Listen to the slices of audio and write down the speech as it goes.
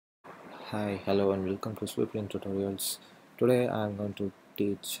Hi, hello and welcome to Swiftly Tutorials. Today I am going to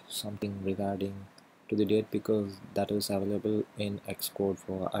teach something regarding to the date pickers that is available in Xcode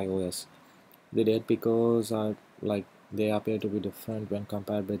for iOS. The date pickers are they appear to be different when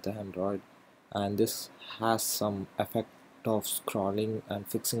compared with the Android, and this has some effect of scrolling and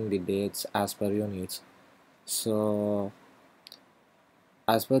fixing the dates as per your needs. So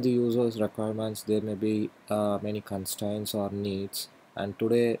as per the user's requirements, there may be many constraints or needs, and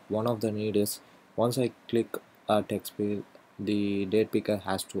today one of the need is once I click a text field, the date picker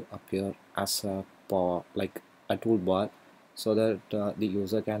has to appear as a a toolbar so that the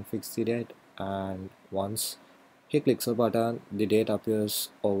user can fix the date, and once he clicks a button, the date appears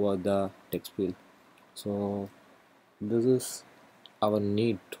over the text field. So this is our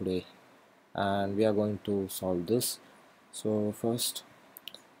need today, and we are going to solve this. So first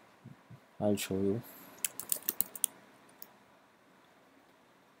I'll show you.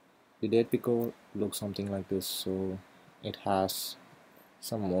 The date picker looks something like this, so it has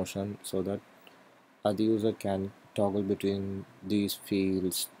some motion so that the user can toggle between these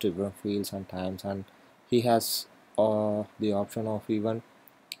fields, different fields and times, and he has the option of even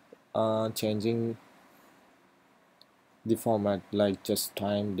changing the format like just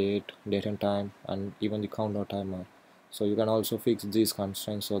time, date and time, and even the counter timer. So you can also fix these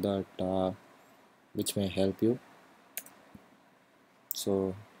constraints so that which may help you.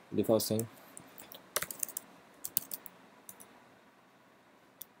 So the first thing,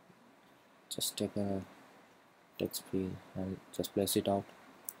 just take a text field and just place it out.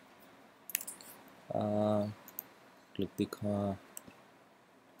 Uh, Click the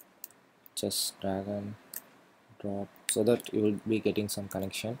just drag and drop so that you will be getting some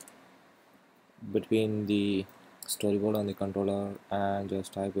connection between the storyboard and the controller, and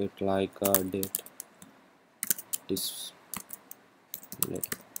just type it like date display.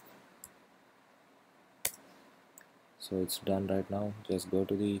 So it's done right now. Just go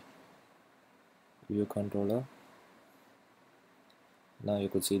to the view controller. Now you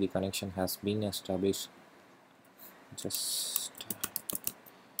could see the connection has been established. Just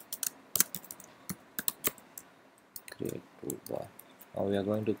create toolbar. Now we are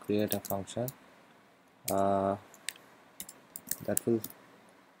going to create a function uh, that will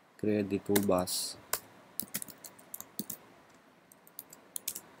create the toolbars.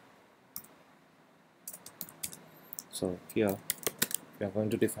 So here we are going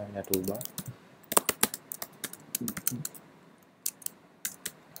to define a toolbar.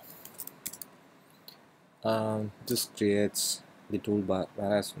 This creates the toolbar,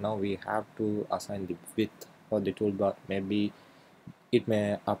 whereas now we have to assign the width for the toolbar. Maybe it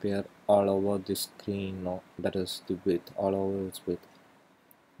may appear all over the screen. No, that is the width, all over its width.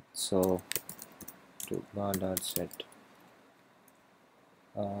 So toolbar dot set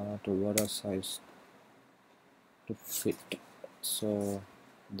toolbar dot size to fit. So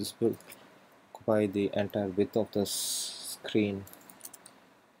this will occupy the entire width of the screen.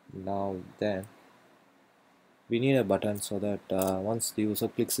 Now then we need a button so that once the user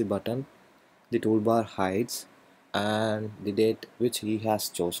clicks the button, the toolbar hides and the date which he has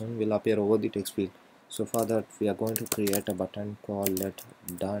chosen will appear over the text field. So for that we are going to create a button called let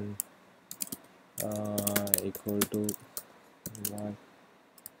done equal to white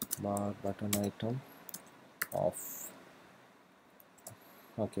bar button item off.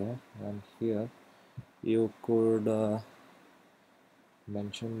 Okay, and here you could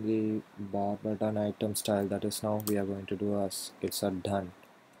mention the bar button item style. That is, now we are going to do as it's a done.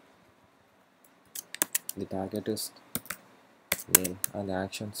 The target is name and the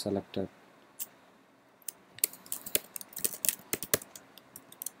action selected.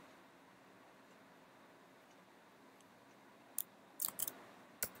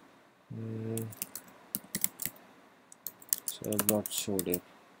 So what showed it,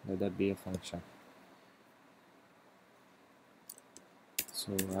 let that be a function.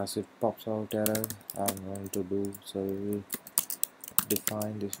 So as it pops out error, I'm going to do, so we will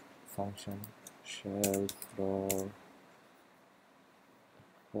define this function shell for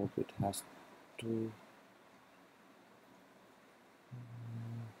hope it has to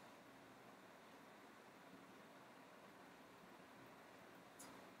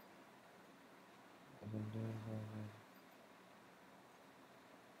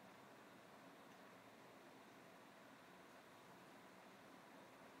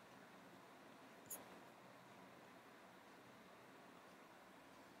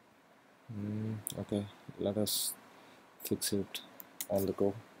okay, let us fix it on the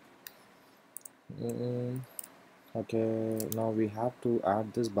go. Okay, now we have to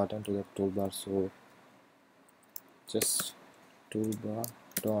add this button to the toolbar, so just toolbar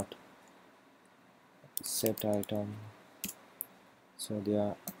dot set item, so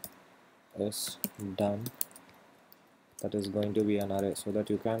there is done, that is going to be an array, so that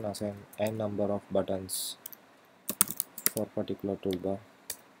you can assign n number of buttons for particular toolbar.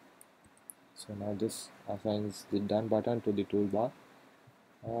 So now this assigns the done button to the toolbar.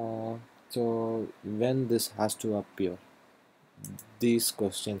 So when this has to appear, these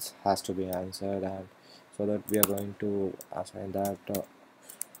questions has to be answered, and so that we are going to assign that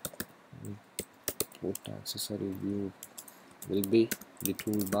input accessory view will be the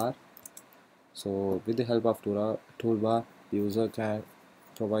toolbar. So with the help of toolbar, the user can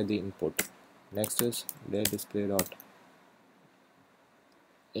provide the input. Next is date display dot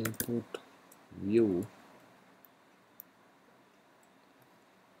input view.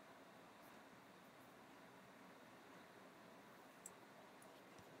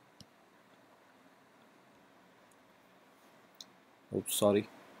 Oops, sorry.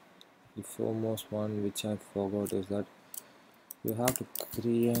 The foremost one which I forgot is that you have to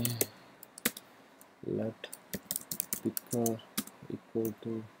create let picker equal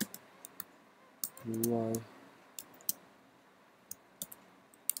to UI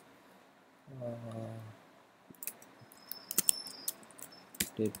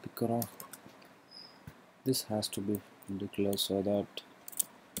date picker of. This has to be declared so that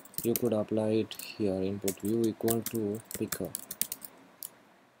you could apply it here. Input view equal to picker.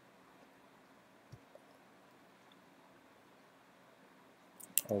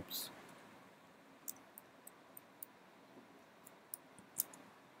 Oops.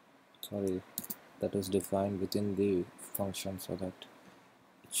 Sorry, that is defined within the function so that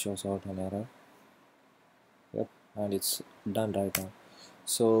it shows out an error. Yep, and it's done right now.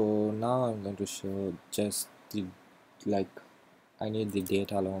 So now I'm going to show just the, like, I need the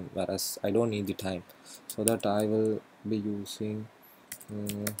date alone, whereas I don't need the time, so that I will be using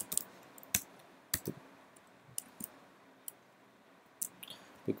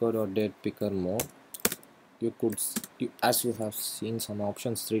picker.date picker mode. You could as you have seen some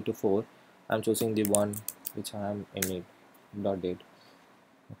options 3 to 4. I'm choosing the one which I am in it, dot date.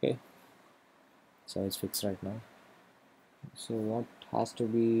 Okay, so it's fixed right now. So what has to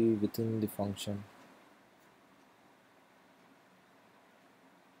be within the function?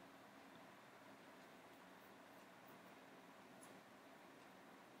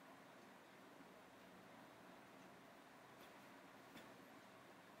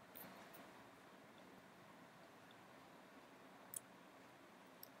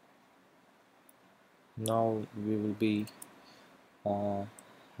 Now we will be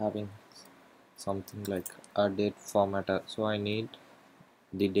having something like a date formatter, so I need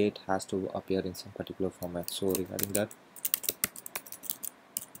the date has to appear in some particular format. So regarding that,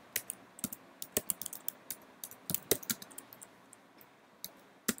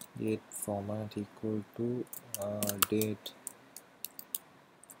 date format equal to date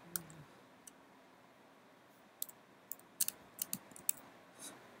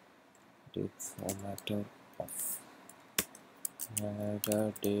formatter of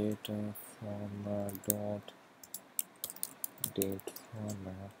date format dot date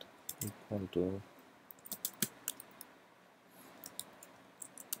format equal to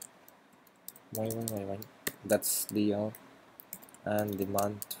y1 that's the year and the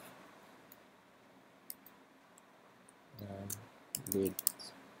month and date.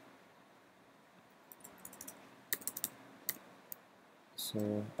 So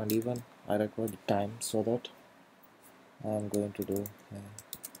and even I require the time, so that I am going to do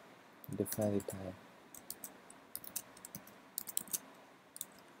define the time.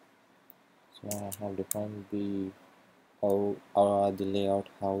 So I have defined the how the layout,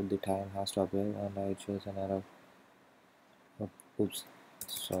 how the time has to appear, and I choose an error. Oops,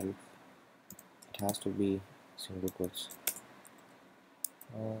 sorry, it has to be single quotes.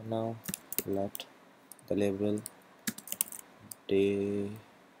 Now let the label data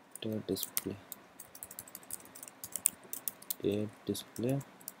display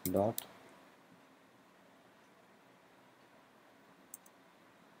dot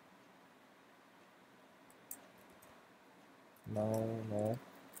now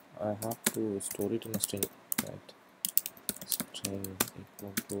I have to store it in a string, right? String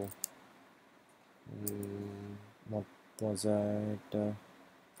equal to what was it?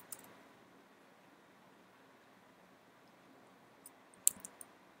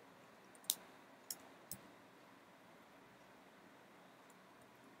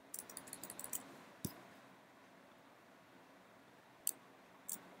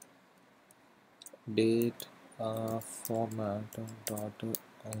 Date format dot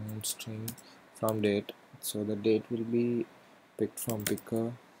string from date, so the date will be picked from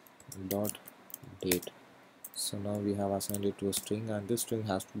picker dot date. So now we have assigned it to a string, and this string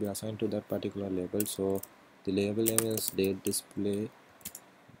has to be assigned to that particular label. So the label name is date display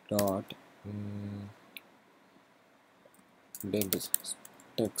dot date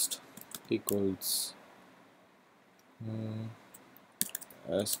text equals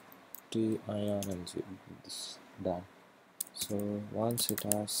string. This done. So once it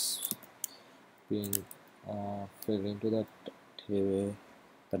has been filled into that table,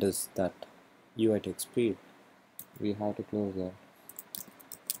 that is that UI text field, we have to close that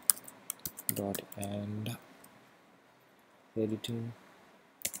dot end editing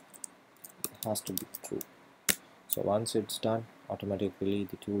has to be true. So once it's done, automatically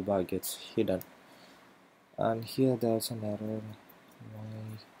the toolbar gets hidden. And here there's an error.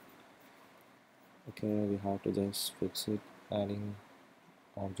 Why? Okay, we have to just fix it, adding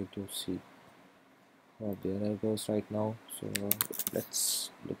objective C. Oh, the error goes right now. So let's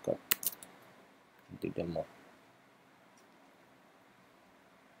look at the demo.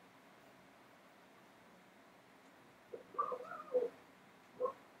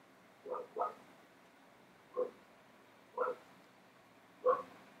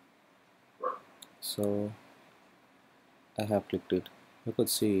 So I have clicked it. You could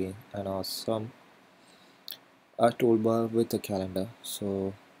see an awesome toolbar with a calendar.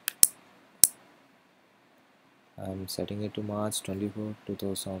 So I'm setting it to March 24,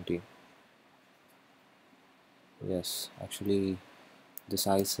 2017. Yes, actually the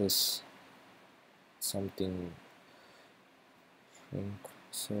size is something shrink.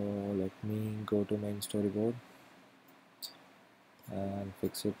 So let me go to main storyboard and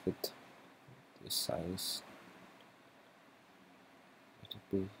fix it with this size. Let it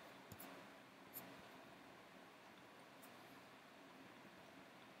be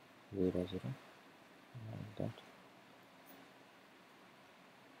 0, 0, like that.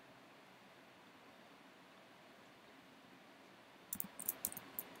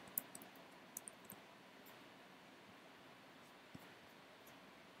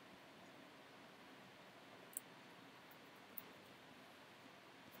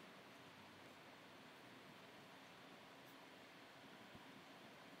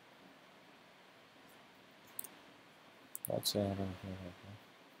 What's the error here right now?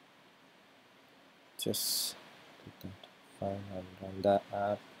 Just click that fine and run the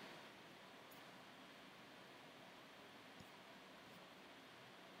app.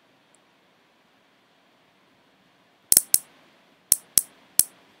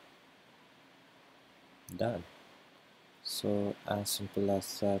 Done. So as simple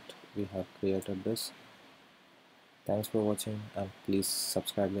as that, we have created this. Thanks for watching, and please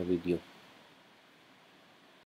subscribe the video.